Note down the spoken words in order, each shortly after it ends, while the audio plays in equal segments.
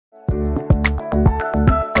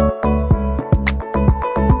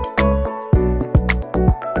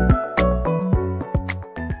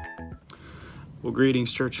Well,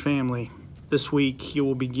 greetings, church family. This week you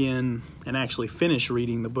will begin and actually finish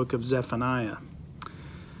reading the book of Zephaniah.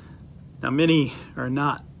 Now, many are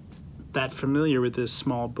not that familiar with this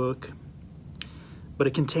small book, but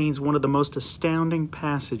it contains one of the most astounding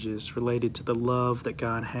passages related to the love that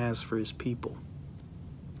God has for his people.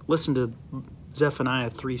 Listen to Zephaniah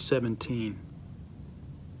 3:17.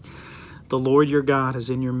 The Lord your God is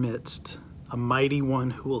in your midst, a mighty one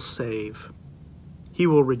who will save. He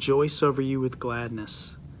will rejoice over you with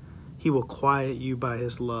gladness. He will quiet you by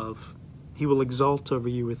his love. He will exult over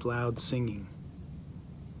you with loud singing.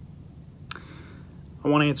 I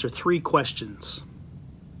want to answer 3 questions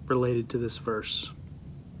related to this verse.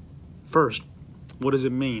 First, what does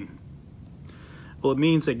it mean? Well, it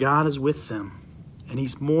means that God is with them, and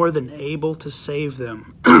he's more than able to save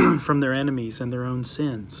them from their enemies and their own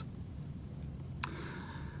sins.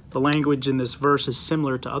 The language in this verse is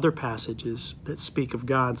similar to other passages that speak of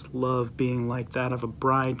God's love being like that of a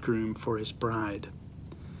bridegroom for his bride.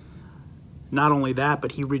 Not only that,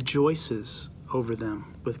 but he rejoices over them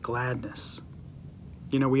with gladness.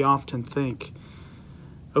 You know, we often think,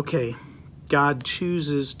 okay, God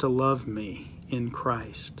chooses to love me in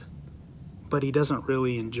Christ, but he doesn't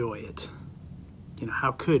really enjoy it. You know,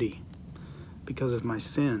 how could he? Because of my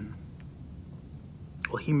sin.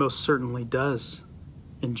 Well, he most certainly does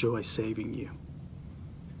enjoy saving you.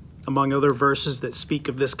 Among other verses that speak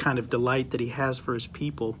of this kind of delight that he has for his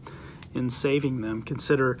people in saving them,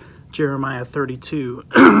 consider Jeremiah 32,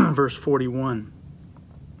 verse 41.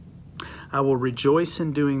 I will rejoice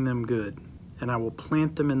in doing them good, and I will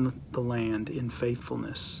plant them in the land in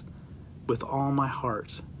faithfulness with all my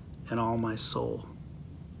heart and all my soul.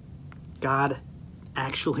 God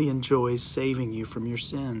actually enjoys saving you from your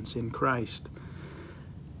sins in Christ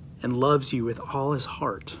and loves you with all his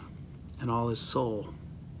heart and all his soul.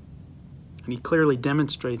 And he clearly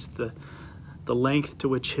demonstrates the length to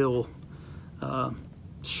which he'll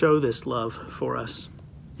show this love for us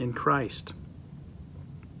in Christ.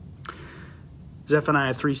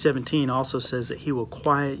 Zephaniah 3:17 also says that he will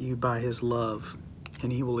quiet you by his love,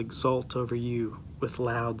 and he will exult over you with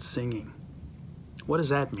loud singing. What does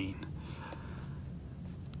that mean?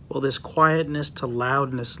 Well, this quietness to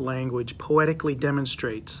loudness language poetically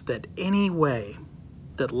demonstrates that any way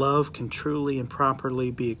that love can truly and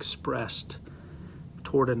properly be expressed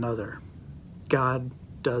toward another, God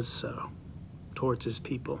does so towards his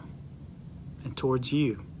people and towards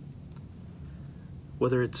you.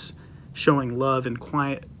 Whether it's showing love in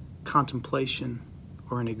quiet contemplation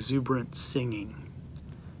or in exuberant singing,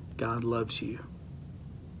 God loves you.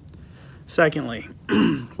 Secondly,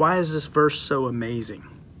 why is this verse so amazing?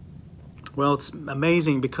 Well, it's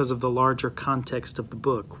amazing because of the larger context of the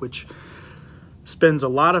book, which spends a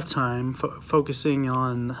lot of time focusing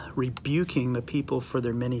on rebuking the people for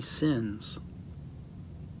their many sins.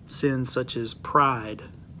 Sins such as pride,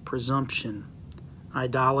 presumption,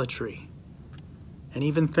 idolatry, and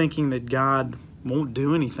even thinking that God won't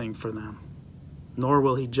do anything for them, nor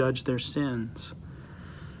will he judge their sins.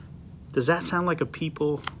 Does that sound like a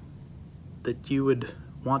people that you would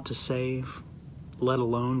want to save, let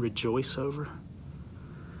alone rejoice over?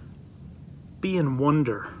 Be in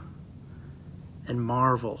wonder and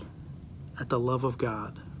marvel at the love of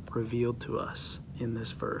God revealed to us in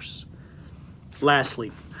this verse.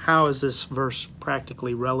 Lastly, how is this verse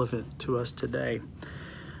practically relevant to us today?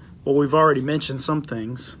 Well, we've already mentioned some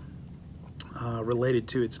things related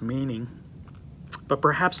to its meaning, but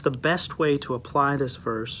perhaps the best way to apply this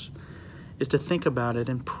verse is to think about it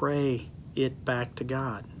and pray it back to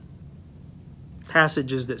God.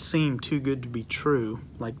 Passages that seem too good to be true,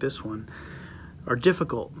 like this one, are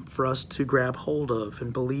difficult for us to grab hold of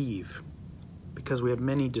and believe because we have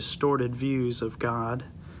many distorted views of God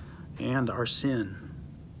and our sin.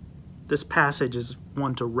 This passage is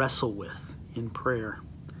one to wrestle with in prayer,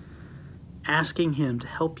 asking him to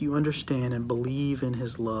help you understand and believe in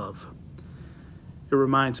his love. It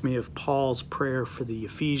reminds me of Paul's prayer for the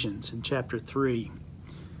Ephesians in chapter 3,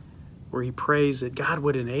 where he prays that God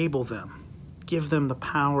would enable them, give them the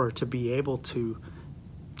power to be able to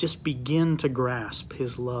just begin to grasp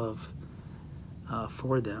his love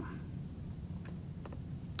for them.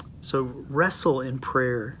 So wrestle in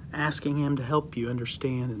prayer, asking him to help you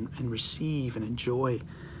understand and receive and enjoy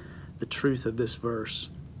the truth of this verse,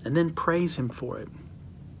 and then praise him for it.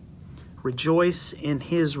 Rejoice in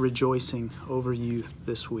his rejoicing over you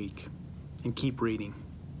this week, and keep reading.